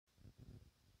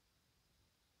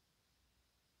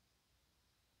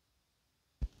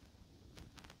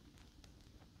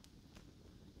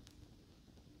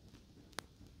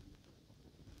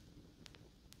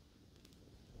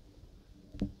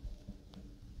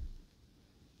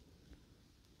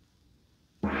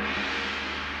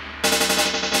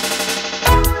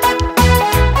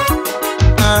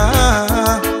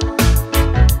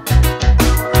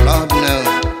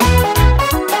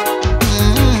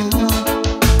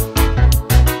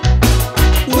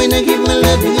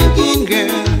loving again,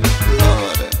 girl.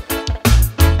 Lord,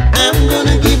 I'm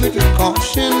gonna give it with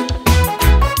caution.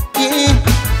 Yeah.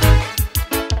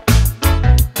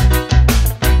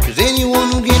 'Cause anyone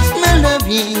who gets my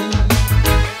loving,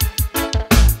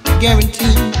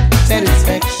 guaranteed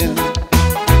satisfaction.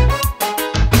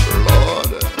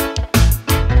 Lord,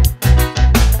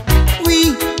 we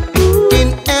in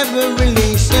every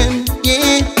relation,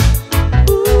 yeah,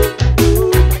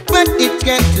 but it's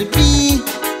got to be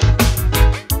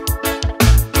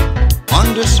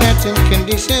under certain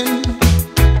conditions.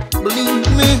 Believe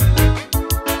me,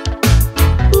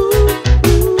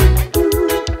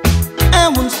 I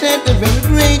once had a very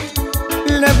great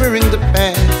lover in the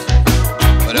past,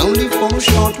 but only for a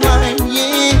short while,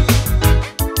 yeah.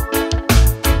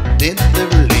 Did the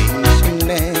relation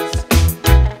last?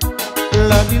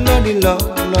 Lordy, lordy, lord,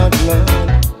 lord, lord.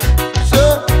 So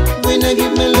when I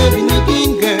give my loving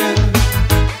again, girl,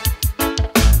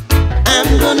 I'm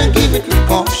gonna give it with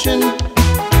caution,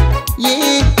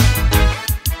 yeah.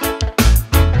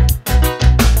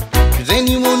 'Cause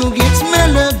anyone who gets my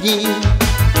loving,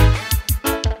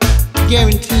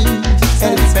 guaranteed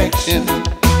satisfaction.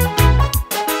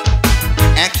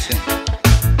 Action.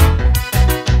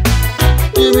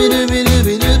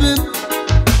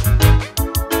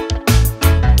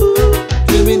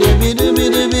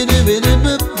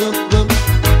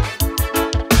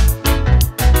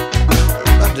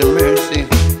 Lord have mercy.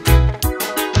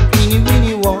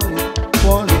 Really want it.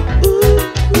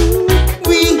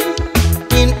 We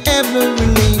in every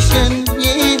relation,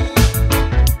 yeah,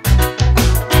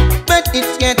 but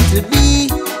it's got to be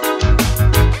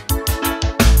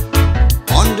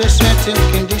under certain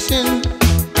conditions.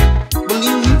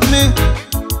 Believe me,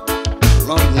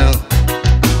 Lord, no.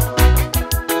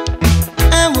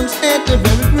 I once had a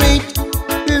very great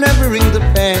lover in the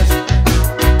past,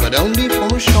 but only for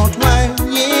a short while,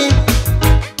 yeah.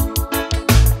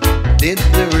 Did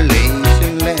the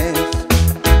relation last?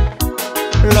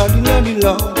 Lordy, lordy,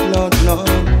 lord, lord, lord.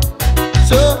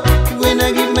 So when I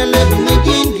give my loving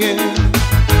again, girl,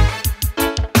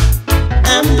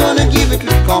 I'm gonna give it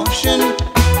with caution,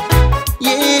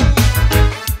 yeah.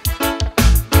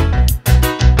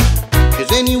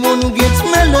 'Cause anyone who gets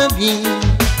my loving,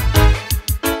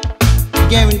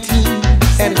 guaranteed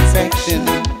satisfaction.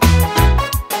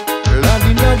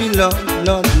 Lordy, lordy, lord,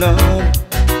 lord, lord.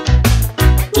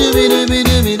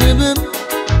 Dooby-dooby-dooby-dooby,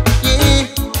 yeah.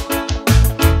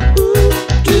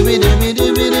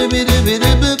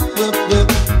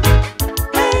 Dooby-dooby-dooby-dooby-dooby-dooby-dooby.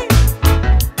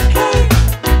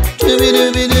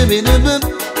 Dooby-dooby-dooby-dooby.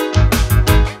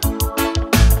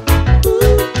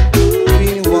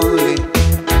 Really want it,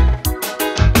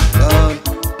 Lord.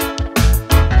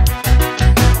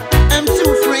 I'm so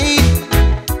afraid.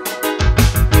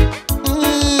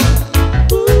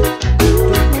 Don't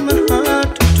want my heart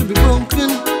to be broken,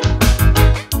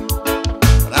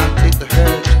 but I'll take the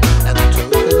hurt as a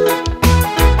token.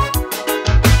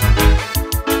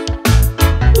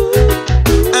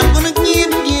 I'm gonna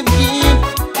give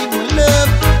my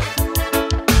love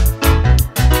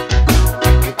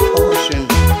with caution.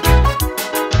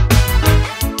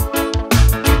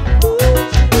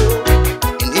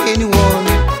 And anyone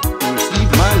who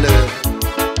receives my love,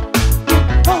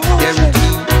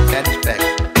 guaranteed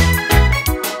satisfaction.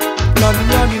 Lordy,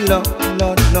 lordy, lord,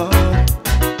 lord, lord.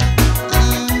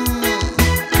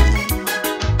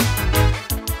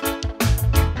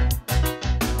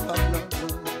 Lord, Lord, Lord.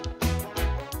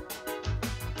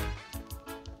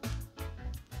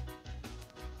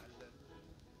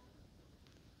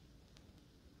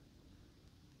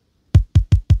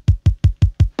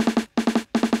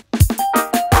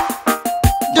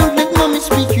 Don't let mommy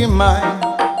speak your mind.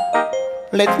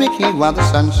 Let's make hay while the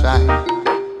sun shines.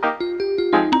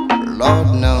 Lord,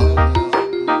 no.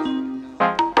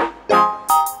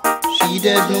 She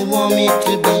doesn't want me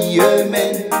to be your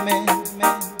man.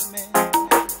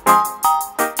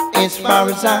 As far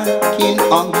as I can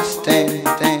understand,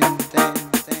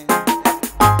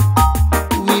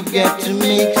 we've got to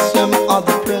make some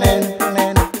other plan.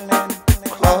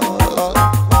 'Cause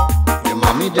your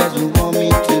mommy doesn't want me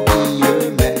to be your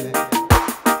man.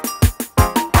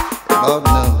 Lord,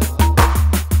 no.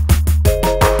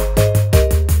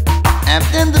 I've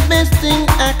done the best thing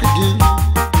I could do.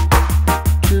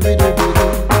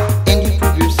 And you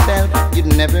prove yourself you'd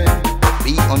never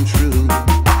be untrue.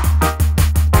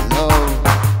 No,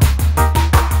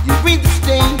 you reach the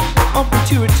state of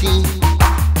maturity,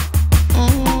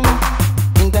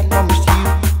 and that promised you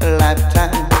a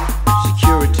lifetime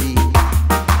security.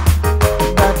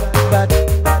 But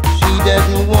she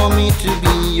doesn't want me to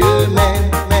be your man.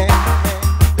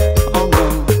 Oh no,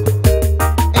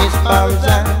 as far as I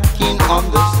can understand.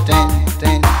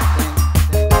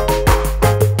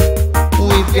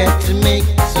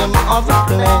 other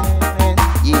plan.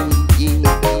 Yeah,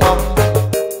 yeah. Oh,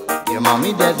 your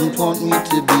mommy doesn't want me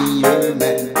to be your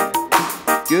man.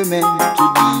 You're meant to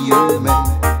be your man.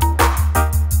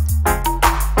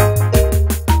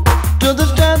 To the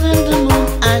stars and the moon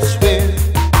I swear,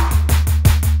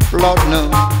 Lord no,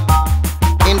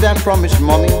 in that promise,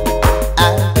 mommy,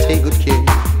 I'll take good care.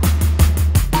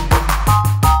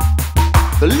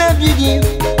 The love you give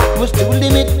was to a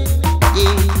limit,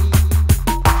 yeah.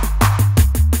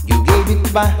 You gave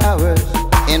it by hours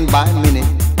and by minute,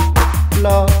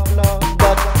 Lord,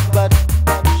 but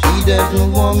she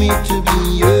doesn't want me to be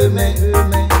your man.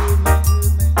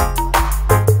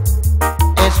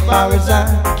 As far as I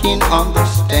can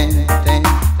understand,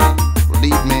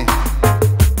 believe me,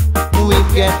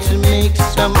 we've got to make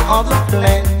some other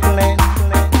plan.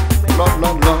 Lord,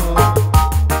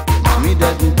 mommy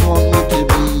doesn't want me to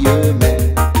be your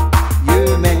man,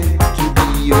 to be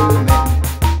your man.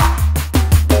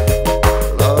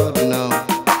 Lord, no.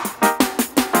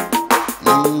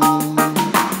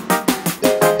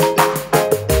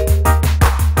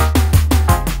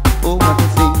 Oh, what a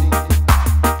thing.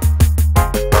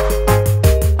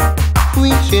 We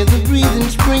share the breeze in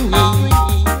spring, Lord,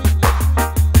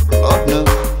 no.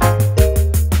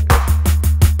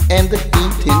 And the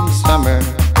heat in summer,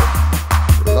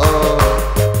 Lord.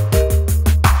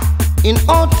 In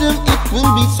autumn it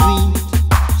will be sweet,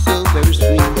 so very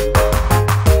sweet.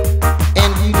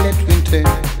 And we let winter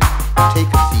take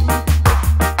a seat.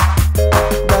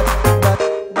 But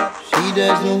she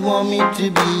doesn't want me to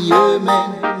be your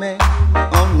man.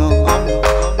 Oh no.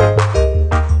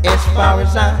 As far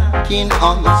as I can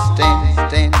understand,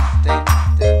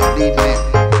 believe me,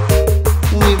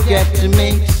 we've got to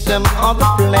make some other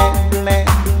plan.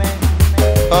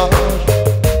 Oh,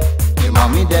 your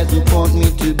mommy doesn't want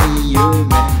me to be your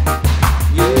man,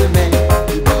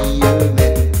 to be your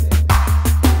man.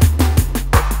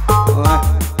 Oh,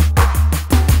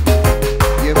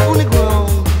 you're fully grown,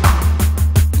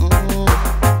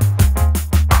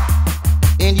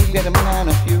 and you've got a mind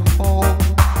of your own.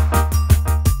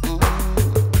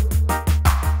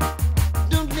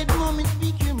 Don't let mommy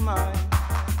speak your mind.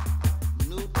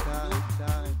 No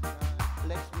time.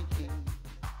 Let's be king.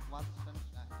 What's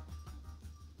sunshine?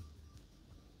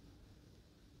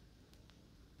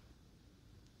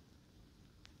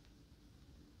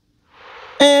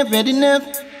 I've had enough.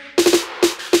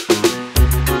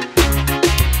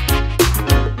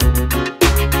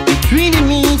 You treated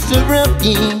me so rough,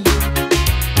 yeah.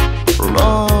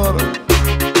 Lord,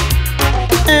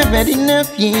 I've had enough,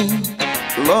 yeah.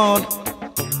 Lord,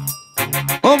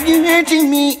 of you hurting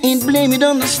me and blame it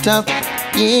on the stuff,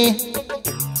 yeah.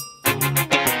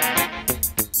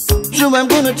 So I'm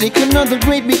gonna take another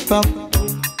great big puff,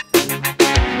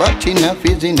 but enough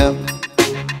is enough.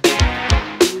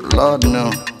 Lord,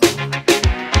 no.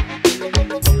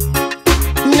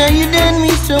 Now you done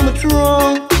me so much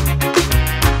wrong.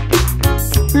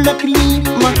 Luckily,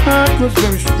 my heart was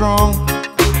very strong.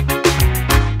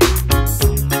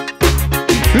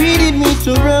 You treated me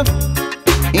so rough,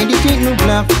 and it ain't no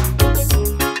bluff.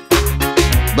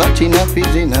 But enough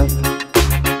is enough.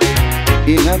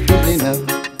 Enough is enough.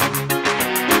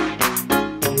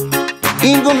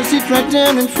 Ain't gonna sit right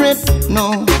down and fret,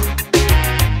 no.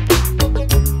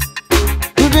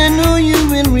 I know you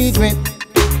will regret.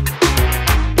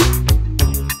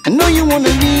 I know you wanna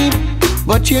leave,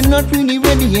 but you're not really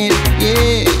ready yet,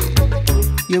 yeah.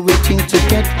 You're waiting to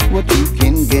get what you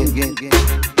can get.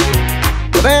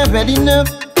 But I've had enough.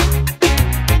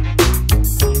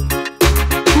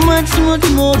 Much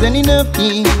more than enough,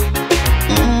 yeah.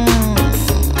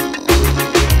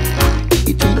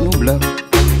 It ain't no bluff,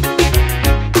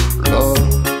 Lord.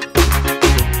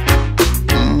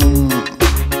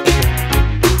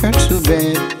 Hurts so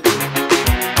bad.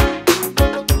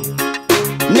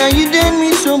 Now you done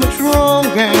me so much wrong,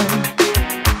 girl.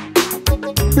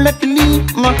 Luckily,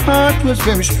 my heart was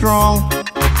very strong,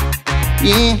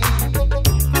 yeah.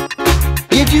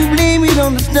 Yet you blame it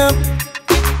on the stuff,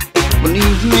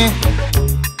 believe me.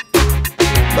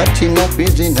 But enough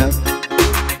is enough.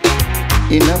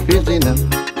 Enough is enough.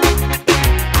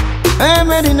 I've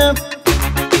had enough.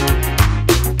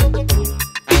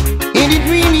 And it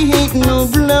really ain't no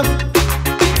bluff.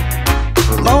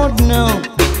 Lord, no.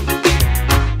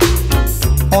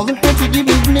 All the hurt you give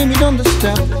me, blame it on the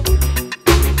stuff.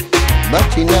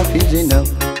 But enough is enough.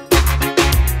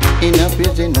 Enough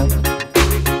is enough.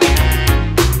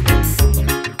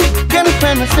 Gotta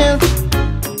find myself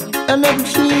a loving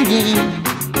sweetie.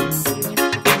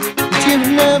 Share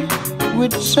love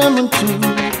with someone too,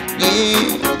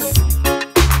 yeah.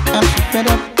 I'm so fed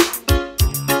up.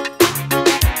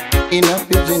 Enough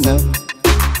is enough.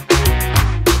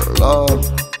 Lord,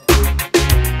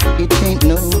 it ain't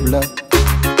no luck.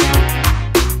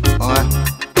 Oh, I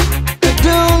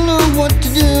don't know what to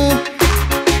do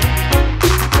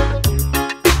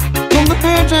from the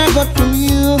hurt I got from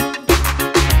you.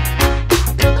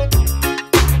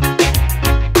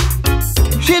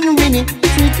 Shouldn't really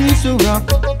treat me so rough,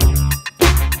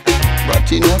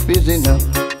 but enough is enough.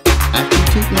 I can't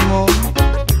take no more.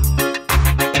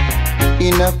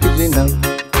 Enough is enough.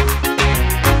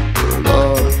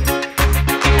 Lord,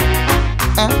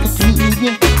 I could leave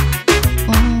you.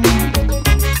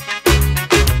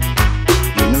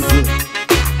 You know good.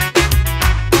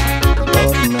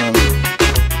 Lord, no.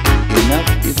 Enough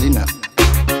is enough.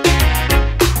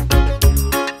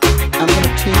 I'm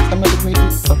gonna take another great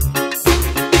big puff.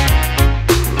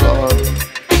 Lord,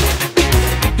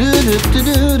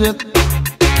 do-do-do-do-do.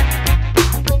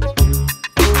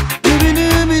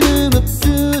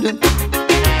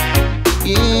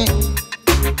 Yeah.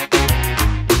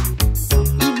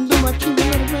 Even though I treat you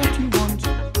right you want,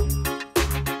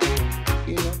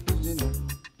 enough is enough.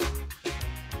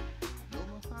 No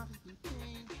more heart is in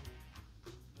pain.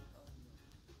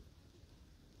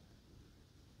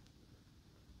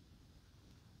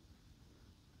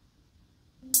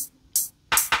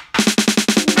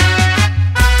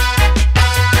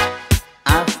 I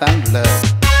found love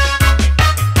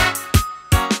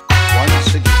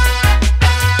once again.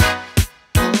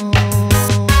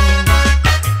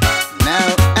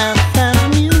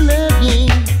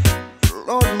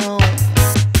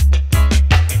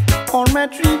 All my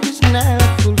dreams is now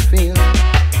fulfilled.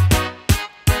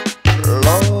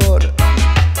 Lord,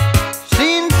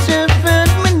 since I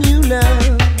found my new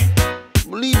love,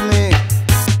 believe me,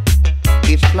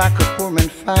 it's like a poor man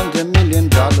finds $1 million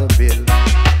bill.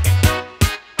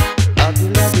 Lordy,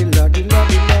 lordy, lordy,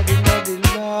 lordy, lordy, lordy,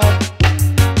 lord.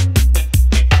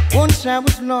 Once I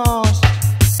was lost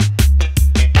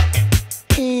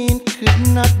and could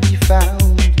not be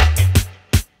found.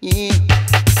 Yeah.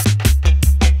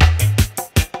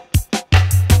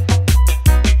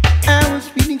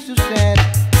 Feeling so sad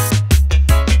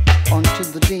until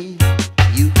the day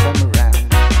you come around.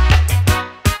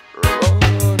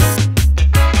 Lord,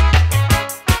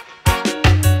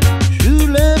 true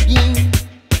love, yeah.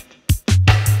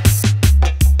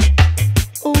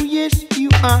 Oh yes, you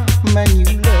are my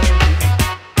new love.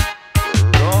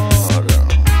 Lord,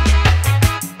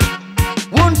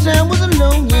 once I was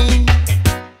alone, yeah,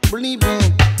 believe me,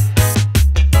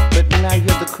 but now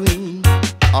you're the queen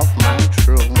of my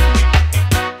throne.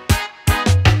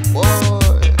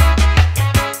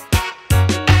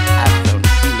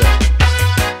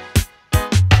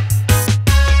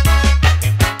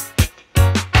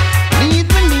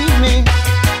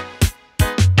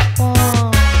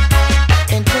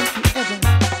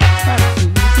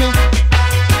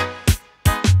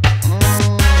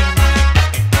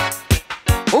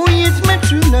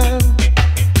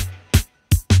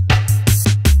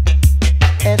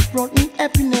 Has brought me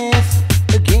happiness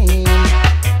again.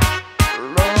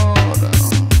 Lord,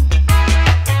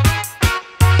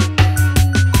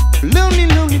 lonely,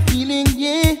 lonely feeling,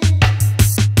 yeah,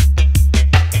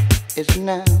 it's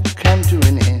now come to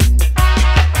an end.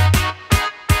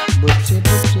 Boopsie,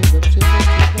 boopsie, boopsie,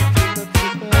 boopsie,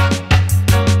 boopsie, boopsie.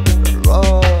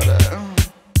 Lord,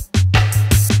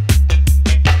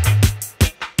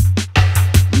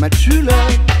 my true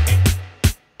love,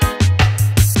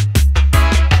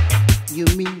 you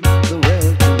mean the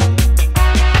world to me.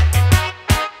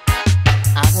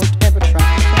 I won't ever try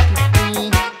to set you free.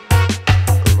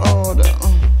 Lord,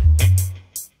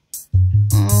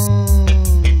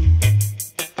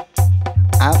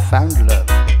 I found love.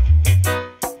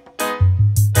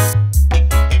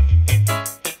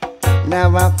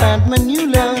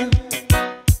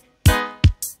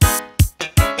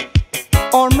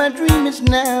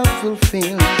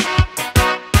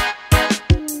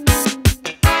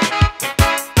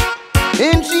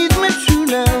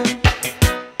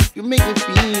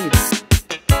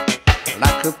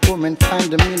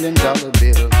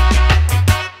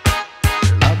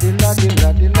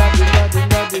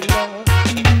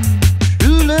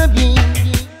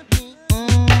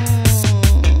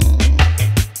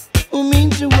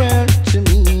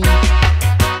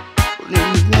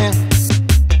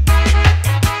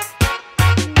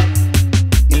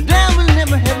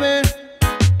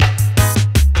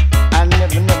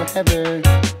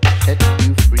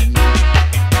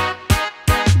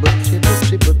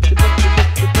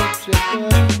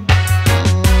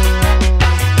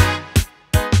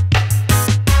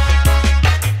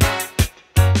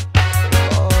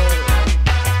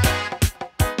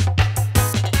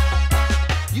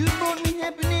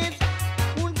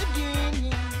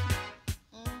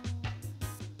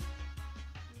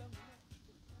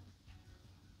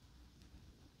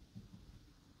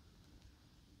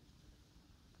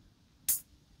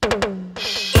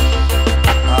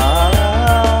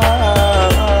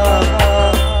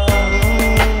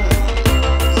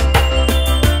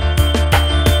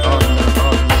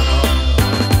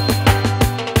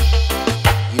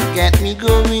 get me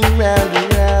going round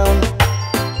and round,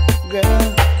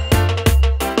 girl,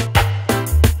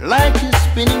 like a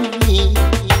spinning wheel.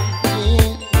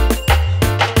 Yeah.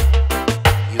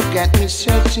 You got me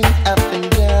searching up and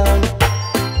down.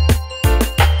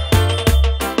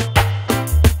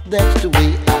 That's the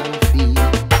way I feel.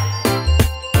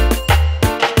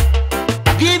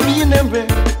 Give me a number,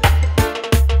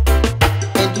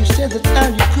 and you said that's how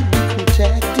you could be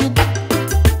contacted.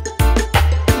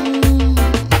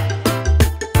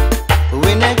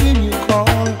 When I give you a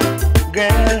call,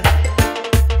 girl,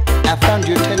 I found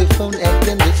your telephone had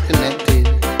been disconnected.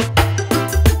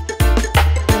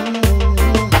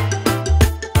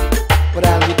 But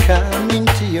I'll be coming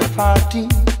to your party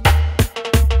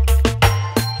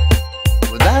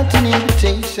without an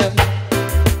invitation,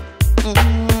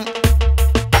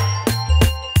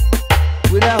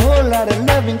 with a whole lot of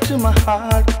loving to my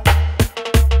heart.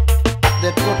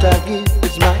 That's what I give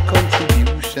is my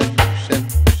contribution.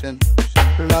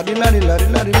 Lordy, lordy, lordy,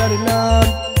 lordy, lordy, lord.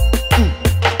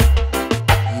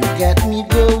 You got me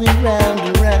going round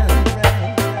and round,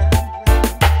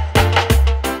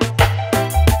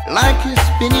 like a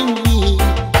spinning wheel.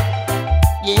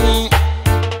 Yeah.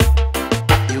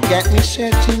 You got me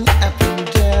searching up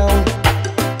and down.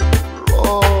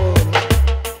 Lord,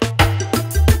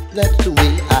 that's the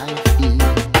way I feel.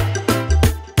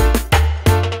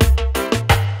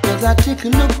 As I take a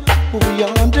look over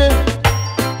yonder,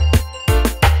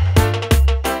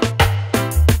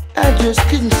 I just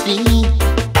couldn't see.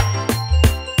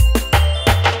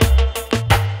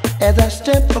 As I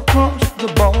step across the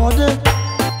border,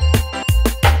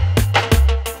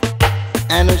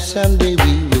 I know someday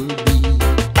we will be.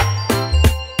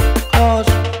 'Cause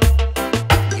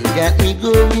you got me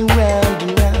going round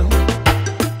and round,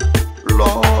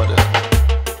 Lord,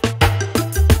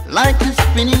 like a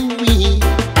spinning wheel.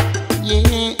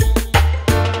 Yeah.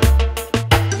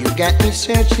 You got me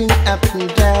searching up and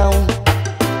down,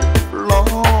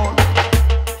 Lord,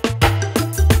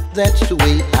 that's the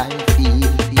way I feel.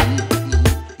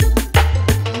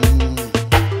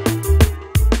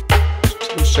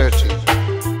 Still searching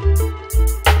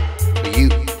for you.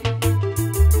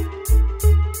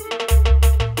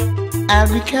 I'll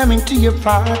be coming to your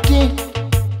party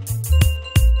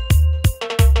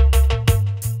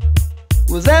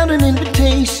without an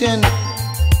invitation,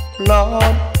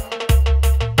 Lord,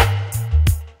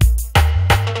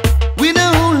 with a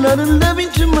whole lot of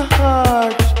loving to my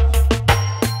heart.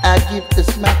 I give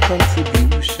this my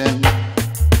contribution.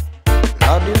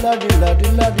 Lordy, lordy, lordy,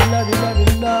 lordy, lordy, lordy,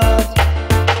 lord.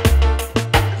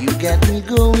 You got me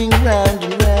going round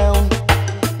and round,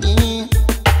 yeah,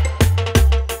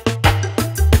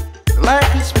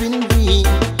 like a spinning wheel.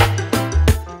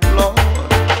 Lord,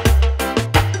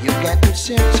 you got me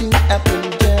searching up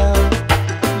and down,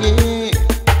 yeah.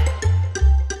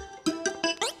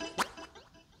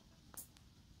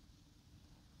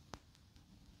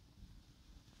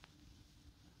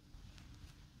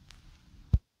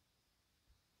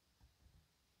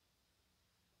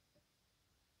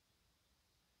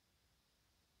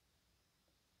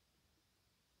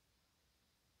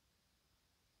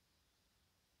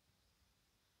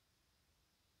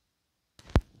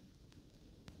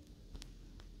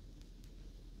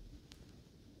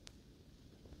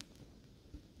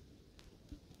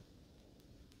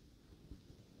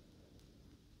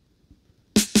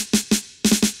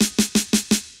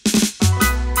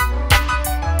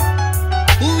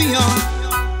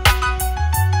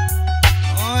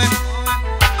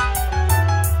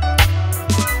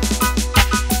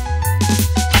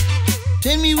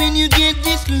 Tell me when you get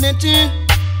this letter.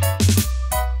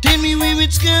 Tell me where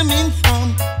it's coming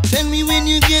from. Tell me when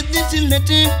you get this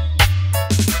letter.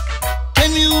 Tell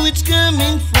me who it's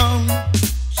coming from.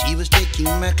 She was taking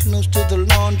my clothes to the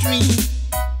laundry.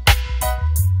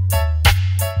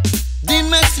 Then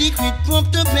my secret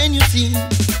popped up and you see,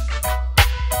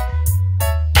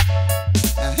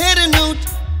 I had a note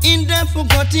and I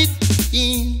forgot it,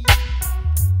 yeah.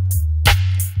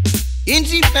 And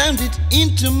she found it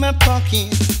into my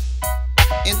pocket.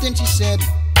 And then she said,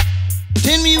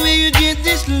 tell me where you get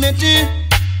this letter.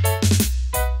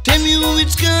 Tell me who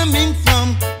it's coming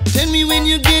from. Tell me when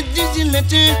you get this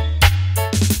letter.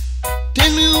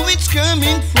 Tell me who it's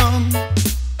coming from.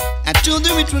 I told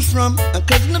her it was from a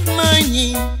cousin of mine,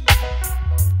 yeah,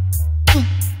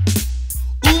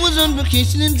 who was on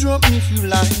vacation and dropped me a few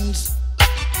lines.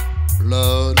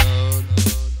 Lord,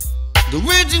 the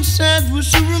words inside were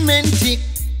so romantic,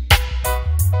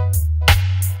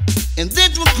 and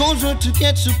that's what caused her to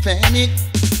get so panicked.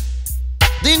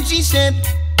 Then she said,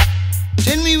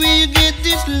 tell me where you get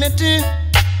this letter.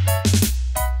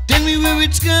 Tell me where it's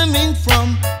it's coming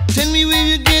from. Tell me where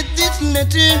you get this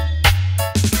letter.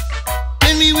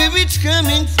 Tell me where it's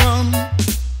coming from.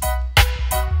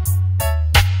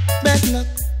 Bad luck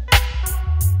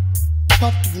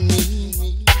popped with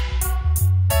me.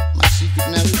 My secret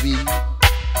now will be.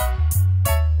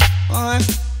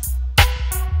 Alright.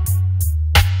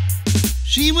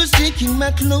 She was taking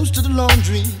my clothes to the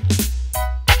laundry,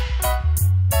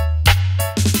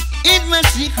 and my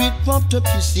secret popped up,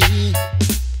 you see.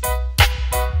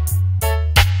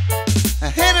 I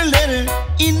had a letter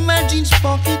in my jeans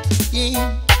pocket,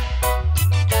 yeah.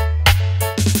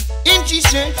 And she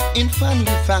searched and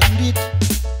finally found it.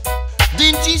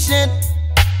 Then she said,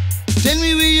 tell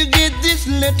me where you get this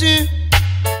letter.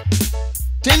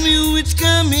 Tell me who it's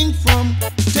coming from.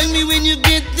 Tell me when you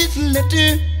get this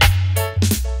letter.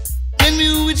 Tell me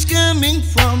who it's coming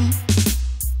from.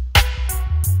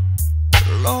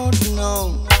 Lord,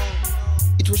 no,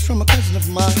 it was from a cousin of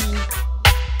mine.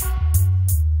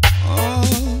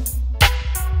 Oh,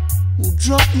 who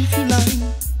dropped me a few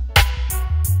lines.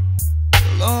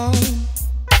 Lord,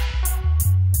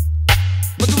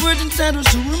 but the words inside were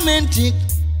so romantic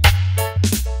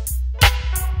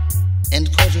and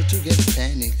caused her to get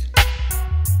panic.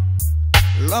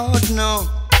 Lord, no.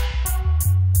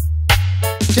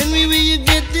 Tell me where you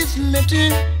get this letter.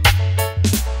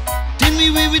 Tell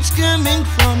me where it's coming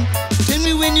from. Tell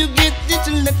me when you get this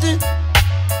letter.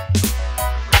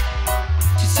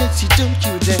 She said she don't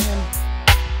give a damn.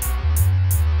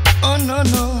 Oh no,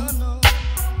 no.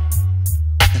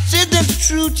 I said that's the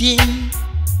truth, yeah.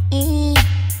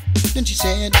 Then she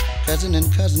said, cousin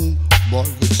and cousin, boy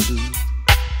would sue.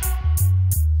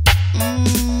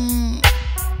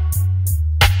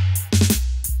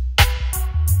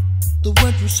 The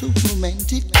word was so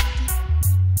romantic.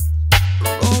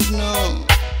 Oh no,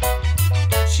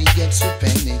 she gets a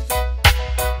panic.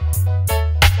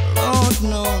 Oh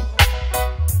no,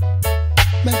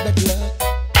 bad luck.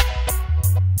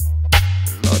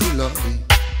 Lordy, lordy,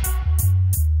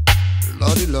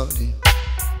 lordy, lordy,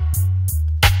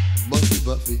 Buffy,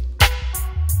 Buffy.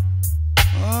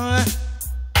 Alright,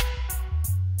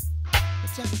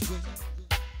 let's have a good.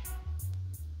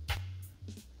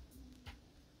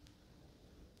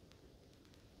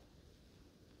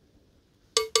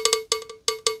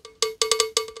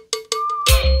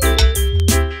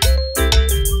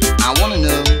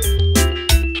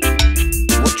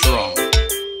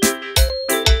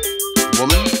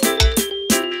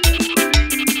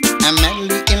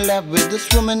 With this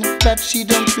woman, but she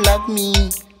don't love me,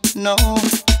 no.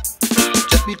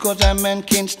 Just because a man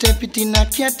can't step it in a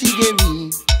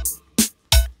category.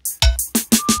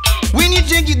 When you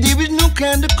take it, there is no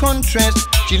kind of contrast.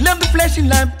 She loves the flashy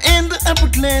life and the upper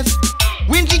class.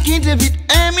 When she can't have it,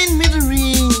 I'm in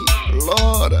misery,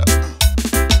 Lord.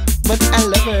 But I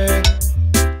love her,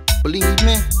 believe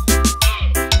me.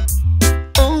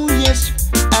 Oh yes,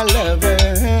 I love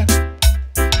her,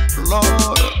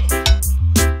 Lord.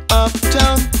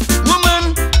 Uptown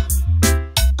woman,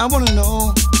 I wanna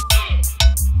know,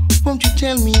 won't you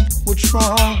tell me what's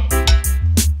wrong?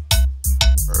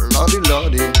 Lordy,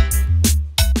 lordy,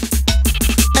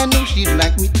 I know she'd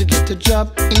like me to get a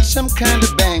job in some kind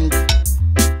of bank.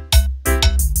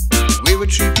 Wear a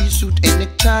three-piece suit and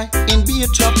necktie and be a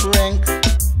top rank.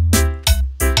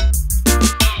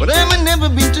 But I've never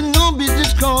been to no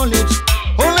business college.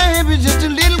 All I have is just a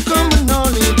little common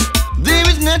knowledge. There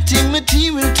is nothing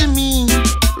material to me,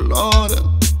 Lord,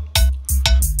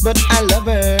 but I love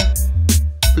her,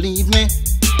 believe me.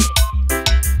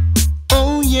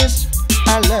 Oh yes,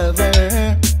 I love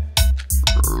her,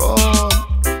 Lord.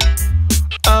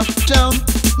 Uptown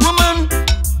woman,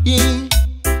 yeah.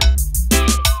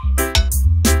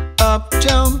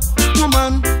 Uptown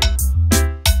woman,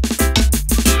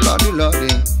 Lordy,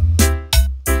 lordy.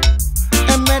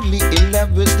 I'm madly in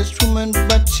love with this woman,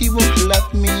 but she won't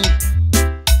love me.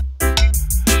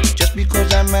 Just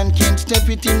because a man can't step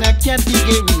it in a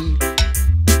category.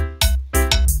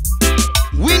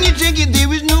 When you take it,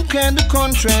 there is no kind of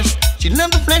contrast. She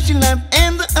loves the flashy life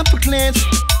and the upper class.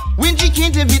 When she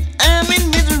can't have it, I'm in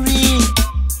misery,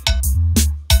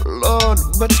 Lord,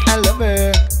 but I love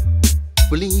her,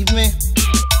 believe me.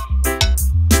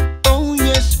 Oh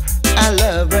yes, I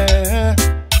love her,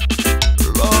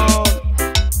 Lord.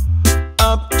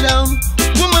 Uptown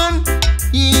woman,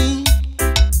 yeah.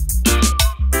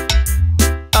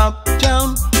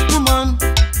 Uptown woman,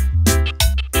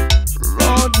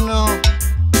 Lord, no.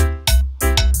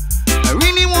 I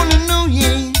really wanna know,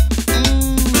 yeah.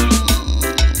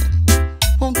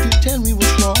 Won't you tell me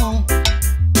what's wrong?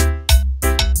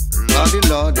 Lordy,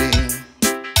 lordy.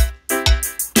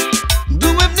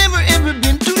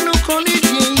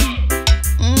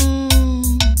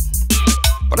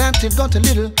 still got a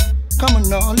little common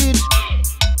knowledge.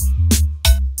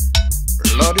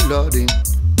 Lordy, Lordy.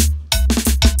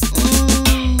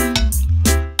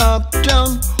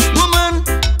 Uptown woman,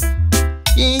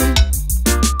 yeah.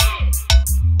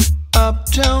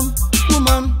 Uptown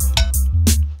woman,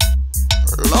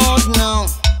 Lord, now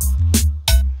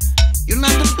you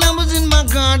like the flowers in my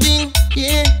garden,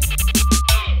 yeah.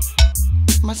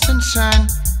 My sunshine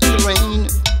in the rain,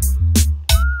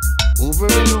 over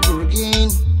and over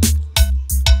again.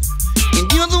 And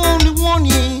you're the only one,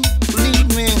 yeah, believe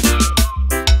me,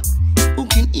 who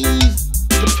can ease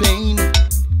the pain.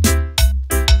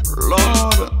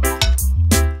 Lord,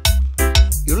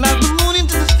 you like the moon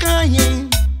into the sky, yeah.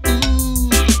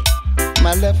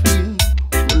 My love for you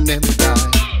will never die.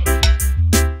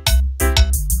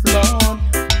 Lord,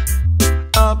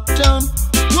 uptown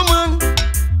woman,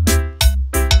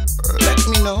 let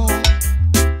me know.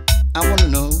 I wanna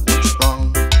know what's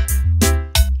wrong.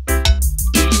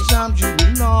 In these arms you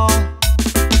belong.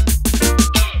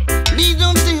 Please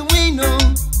don't stay away, no.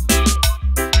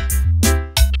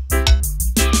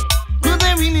 'Cause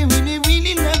I really, really,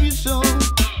 really love you so.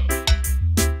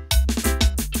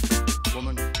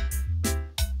 Woman.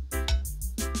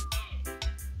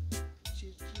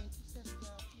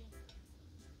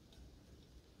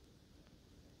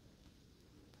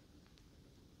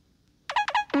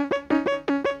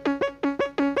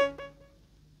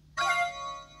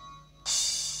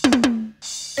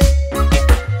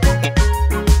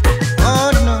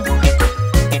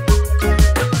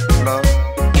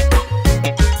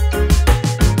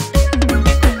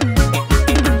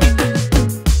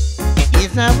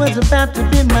 I was about to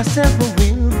bid myself a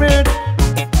wheelbird.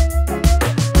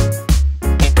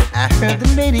 I heard the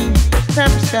lady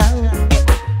start to shout.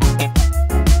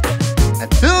 I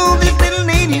told this little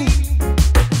lady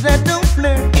that don't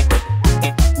flirt,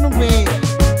 no way.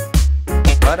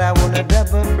 But I wanna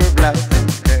double her blouse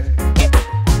and skirt.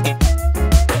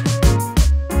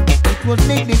 It was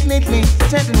lately,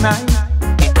 Saturday night.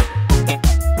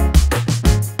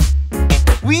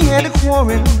 We had a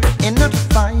quarrel and not a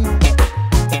fight.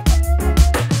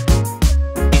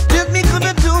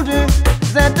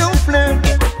 That don't flirt,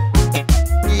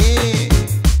 yeah.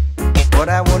 But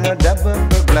I wanna double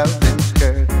her blouse and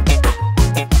skirt.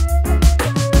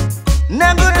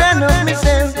 Now go down on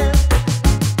myself,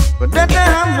 but that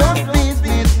I'm your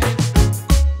business.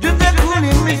 Just that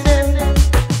fooling myself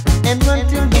and run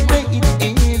till the way it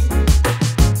is.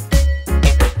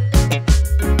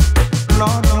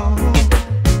 Lord, no,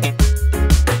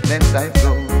 let life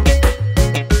go.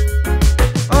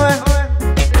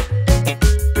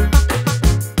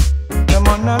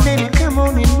 Now lady, come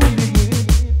on and move your head.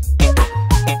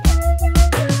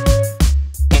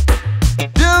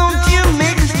 Don't you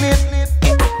make a slip,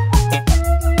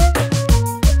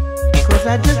 'cause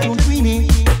I just won't really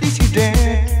this you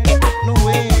dead. No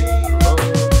way,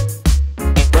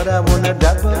 but I wanna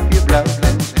double up your blouse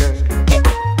and skirt.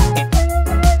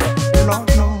 Lord,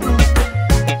 no.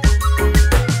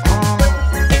 Oh.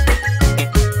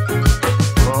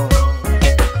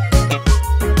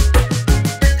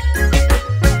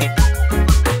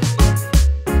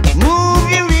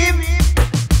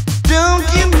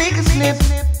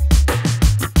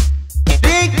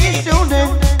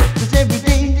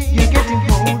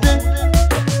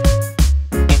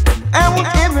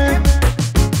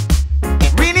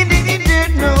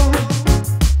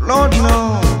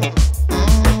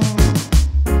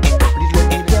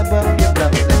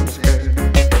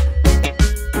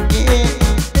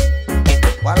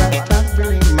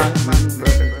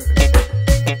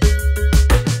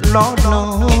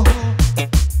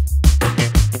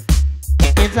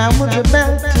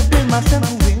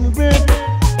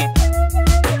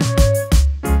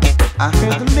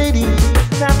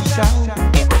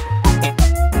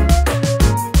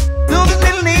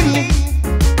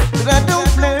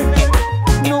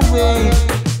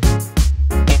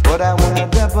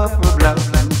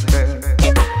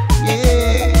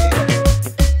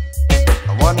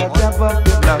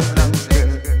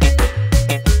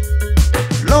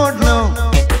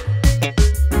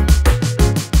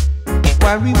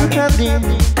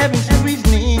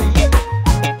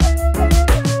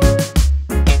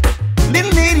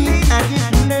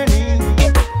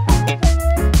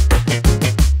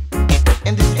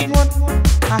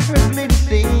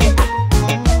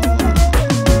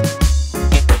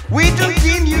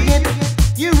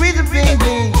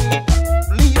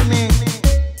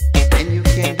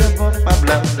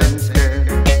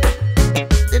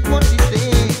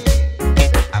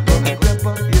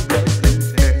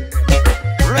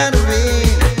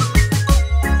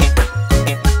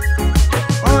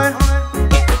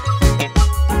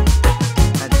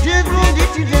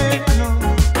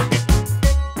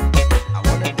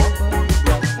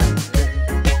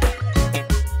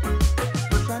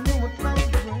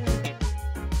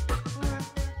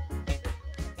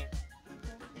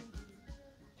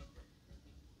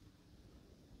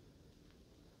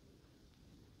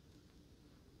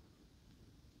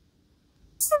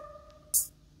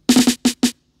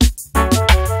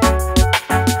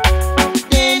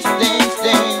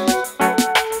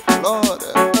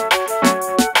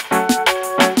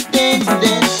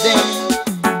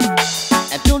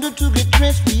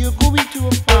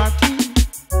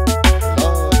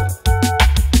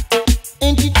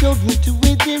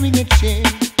 wearing a chain.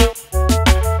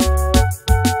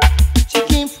 She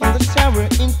came from the shower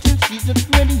until she's not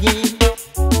ready yet.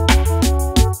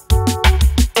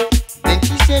 Then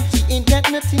she said she ain't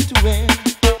got nothing to wear.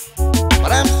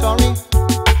 But I'm sorry,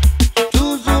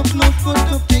 shoes or clothes for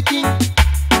stop taking.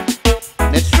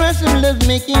 Let's try some love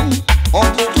making. All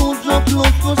the stones or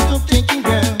clothes for stop taking,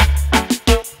 girl.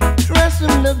 Try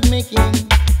some love making.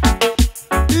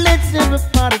 Let's have a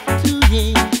party for 2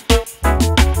 years.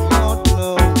 Lord, no.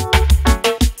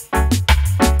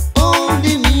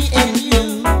 Only me and you.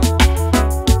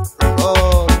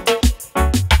 Lord,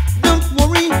 don't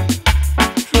worry.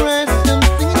 Try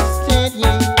something instead,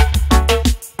 yeah.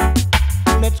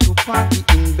 Let's go party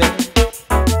in bed.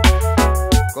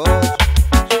 Cause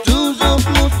shoes or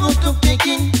clothes for stop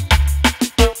taking.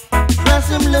 Try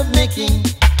some love making.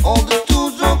 All the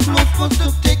stones or clothes for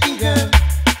stop taking, girl.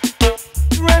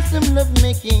 Try some love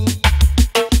making.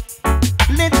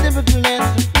 Let's have a glass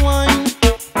of wine.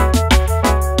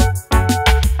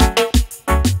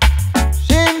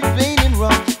 Champagne and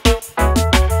rum.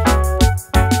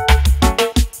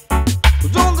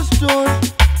 Cause all the stores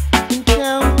in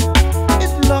town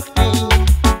is locked in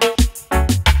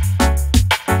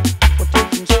for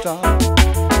taking stock.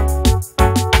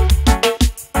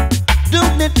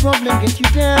 Don't let problem get you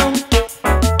down.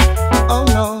 Oh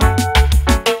no,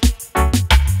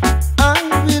 I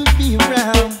will be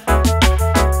around.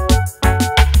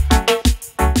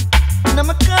 Now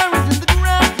my car is in the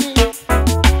garage,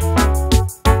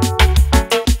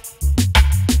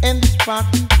 and this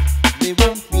party, there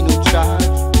won't be no charge.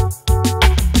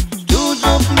 Shoes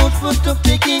or clothes for stop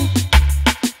taking.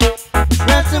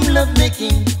 Try some love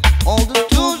making. All the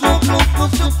shoes or clothes for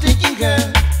stop taking,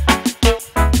 girl.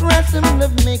 Try some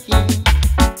love making.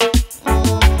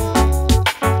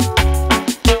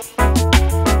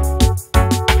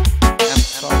 I'm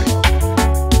sorry.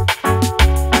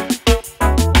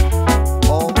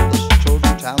 All this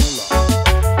children time alone.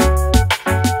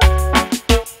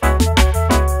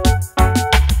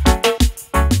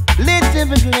 Let's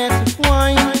have a glass of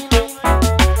wine.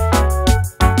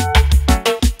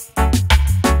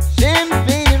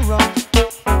 Champagne and rum.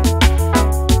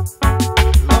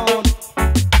 Lord,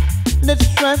 let's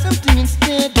try something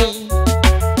instead.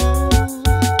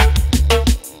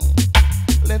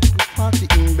 Let's go party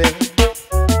in bed.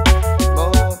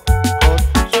 Lord,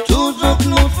 shoes or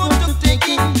clothes for stop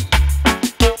taking.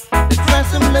 Let's try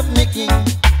some love making.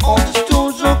 All the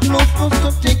stones or clothes for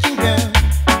stop taking, girl.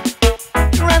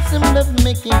 Try some love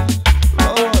making.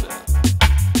 Lord,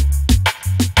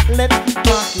 let's go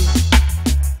party.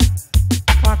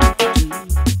 Party for 2.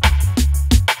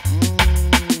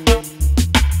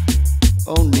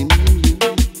 Only me and you.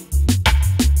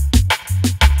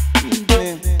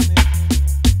 Yeah.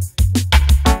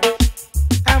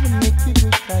 I will make you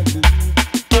wish I knew.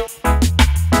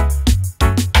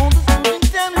 All the student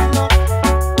time is locked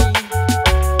in.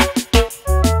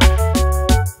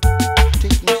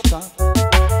 Taking stock.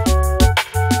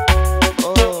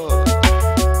 Oh,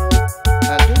 I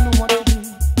don't know what to do.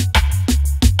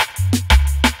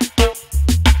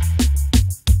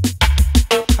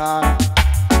 The car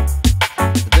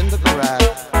is in the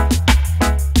garage,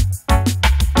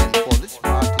 and for this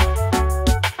party,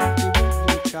 we won't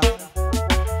be charged.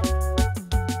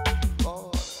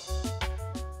 Lord.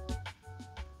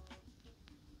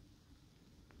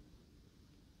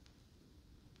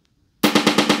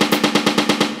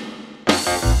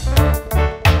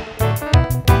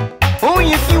 Oh,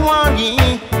 yes, you are,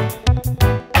 yeah.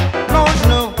 Lord,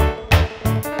 no.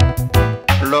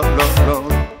 Lord, Lord,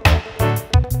 Lord.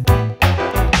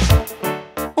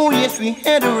 Oh, yes, we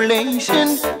had a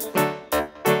relation.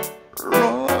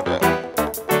 Lord,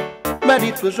 but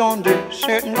it was under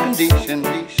certain conditions.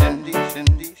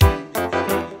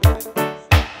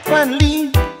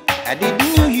 Finally, I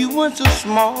didn't know you were so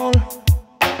small.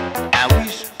 I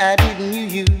wish I didn't knew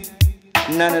you.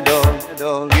 None at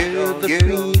all. You're the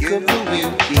freak of the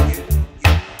week.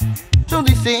 So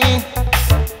they say,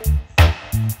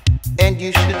 and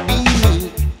you should be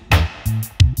meek.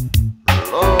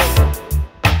 Lord,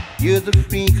 you're the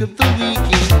freak of the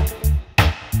weekend.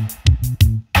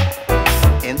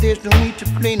 And there's no need to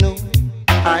play no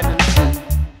hide and seek.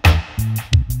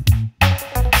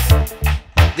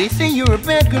 They say you're a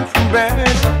bad girl from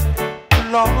birth,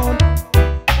 Lord.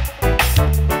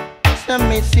 Some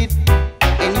may sit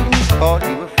and even call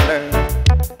you a flirt.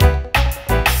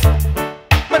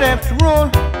 But after all,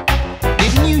 they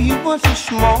knew you were so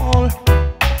small.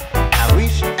 I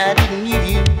wish I didn't knew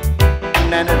you,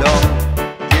 none at all.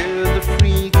 You're the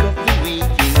freak of the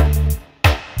weekend,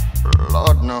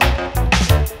 Lord no.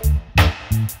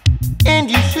 And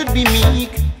you should be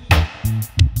meek.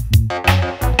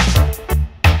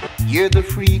 You're the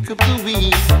freak of the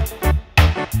week,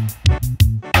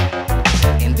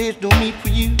 and there's no need for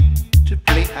you to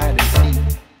play hide and seek.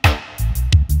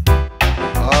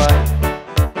 Alright,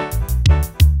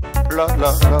 Lord,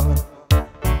 Lord, Lord.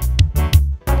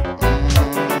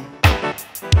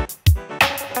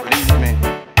 Believe me.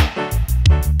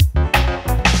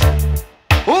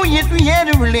 Oh yes, we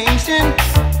had a relation,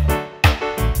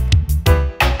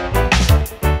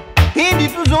 and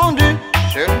it was under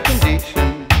certain conditions.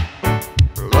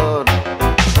 Lord,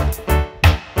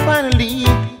 finally,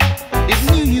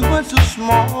 didn't knew you were so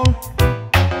small.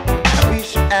 I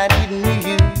wish I didn't knew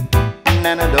you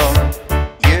none at all.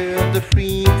 You're the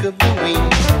freak of the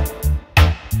week,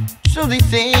 so they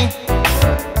say,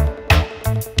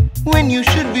 when you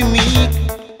should be meek.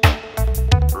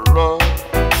 Lord,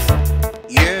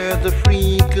 you're the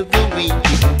freak of the week,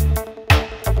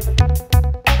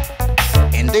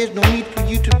 and there's no need for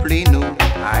you to play no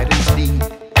hide and seek.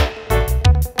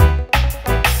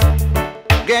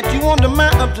 Got you under my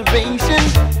observation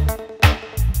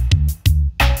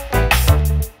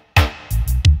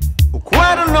for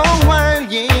quite a long while,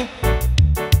 yeah.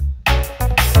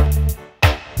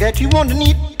 Got you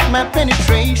underneath my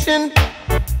penetration,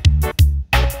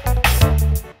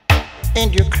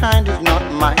 and your kind is not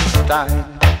my style.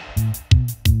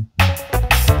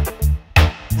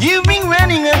 You've been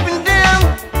running up and down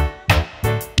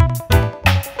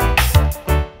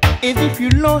as if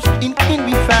you're lost and can't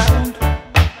be found.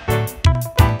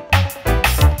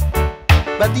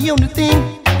 But the only thing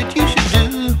that you should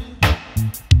do,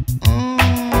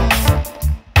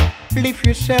 lift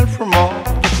yourself from off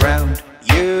the ground.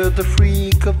 You're the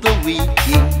freak of the week,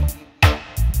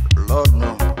 Lord,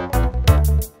 no.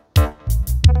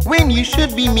 When you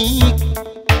should be meek,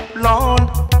 Lord,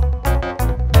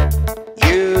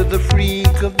 you're the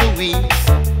freak of the week,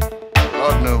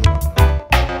 Lord, no.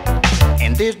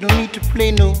 And there's no need to play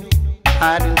no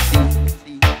hide and seek.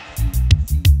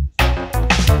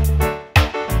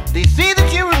 They say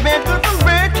that you're a bad girl from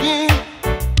birth, yeah,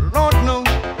 Lord, no.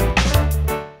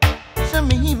 Some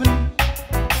may even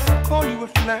call you a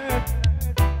flirt,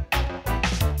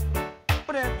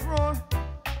 but after all,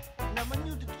 never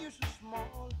knew that you're so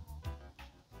small.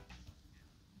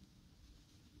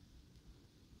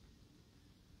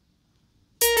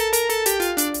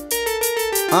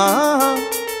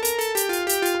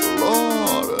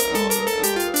 Lord,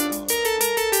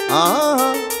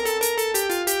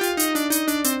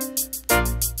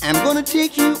 I'm gonna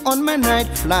take you on my night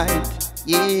flight,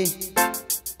 yeah,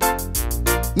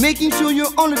 making sure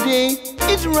your holiday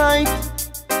is right.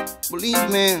 Believe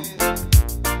me,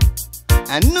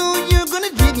 I know you're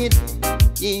gonna dig it,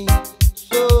 yeah.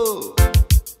 So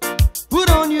put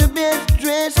on your best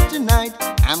dress tonight.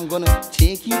 I'm gonna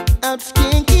take you out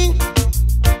skanking.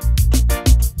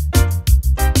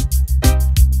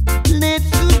 Let's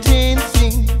do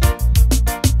dancing.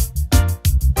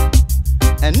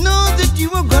 I know that you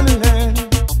are gonna learn.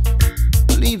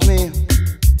 Believe me,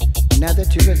 now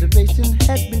that your reservation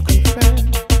has been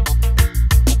confirmed.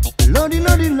 Lordy,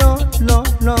 lordy, Lord,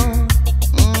 Lord, Lord.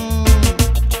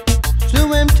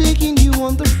 So I'm taking you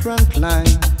on the front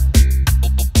line.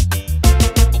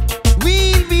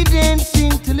 We'll be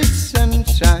dancing till it's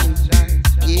sunshine,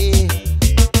 yeah.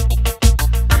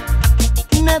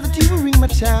 Now that you ring my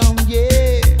town,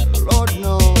 yeah, Lord,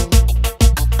 no.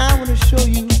 I wanna show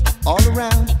you all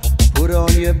around. Put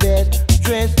on your best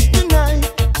dress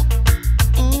tonight.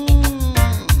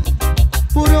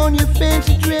 Put on your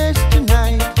fancy dress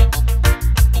tonight.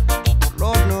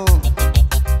 Lord, no.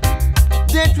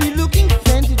 That we looking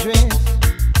fancy dress.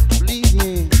 Believe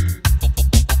me,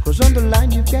 'cause on the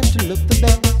line you've got to look the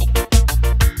best.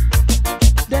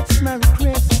 That's my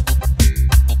request,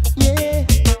 yeah.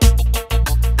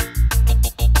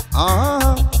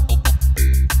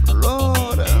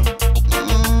 Lord,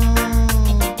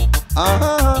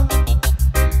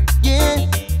 yeah.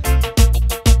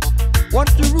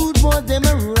 Watch the rude boy, them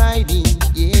a riding,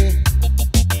 yeah.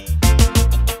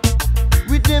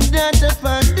 With them dance up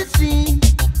on the scene,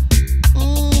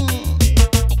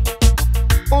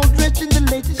 all dressed in the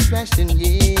latest fashion,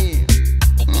 yeah.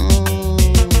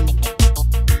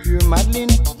 You're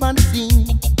modeling on the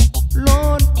scene,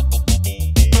 Lord.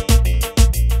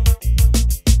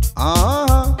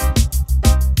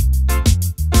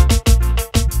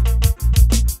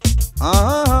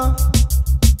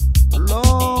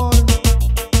 Lord,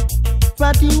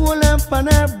 Fatty will up on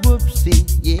our boopsie,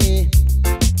 yeah.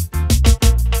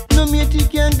 No matey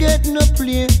can get no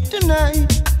play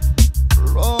tonight,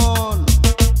 Lord.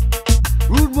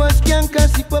 Rude boys can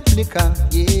sip up liquor,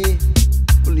 yeah.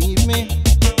 Believe me,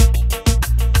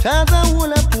 Taza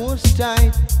will up post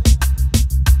tight.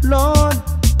 Lord,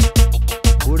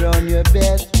 put on your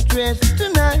best dress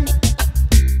tonight.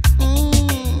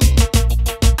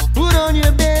 Put on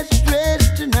your best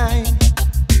dress tonight.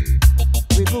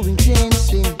 We're going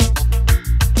dancing,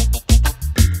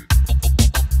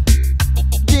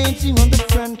 dancing on the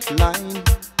front line.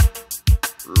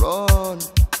 Lord,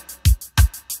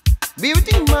 be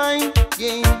within mine,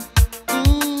 yeah.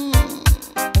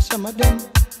 Some of them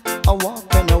a walk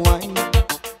and a wine.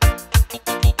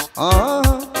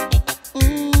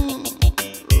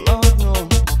 Lord no.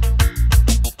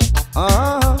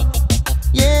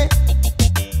 Yeah.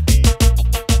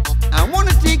 I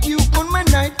wanna take you on my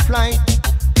night flight.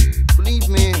 Believe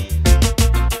me,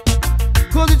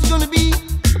 'cause it's gonna be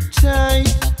tight.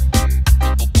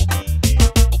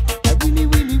 I really,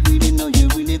 really, really know you're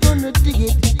really gonna dig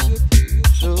it.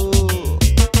 So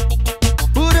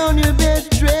put on your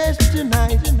best dress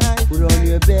tonight. Put on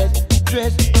your best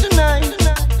dress tonight.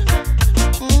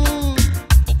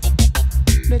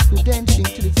 Let's go dancing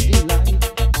till it's daylight.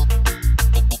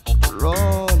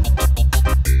 Lord,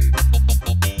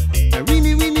 I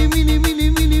really, really, really, really,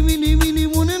 really, really, really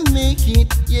wanna make it.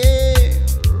 Yeah,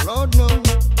 Lord, no.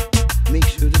 Make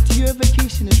sure that your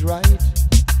vacation is right.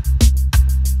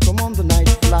 Come on the night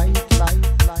flight.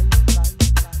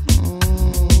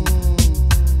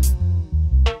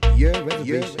 Your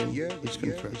reservation is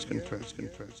confirmed.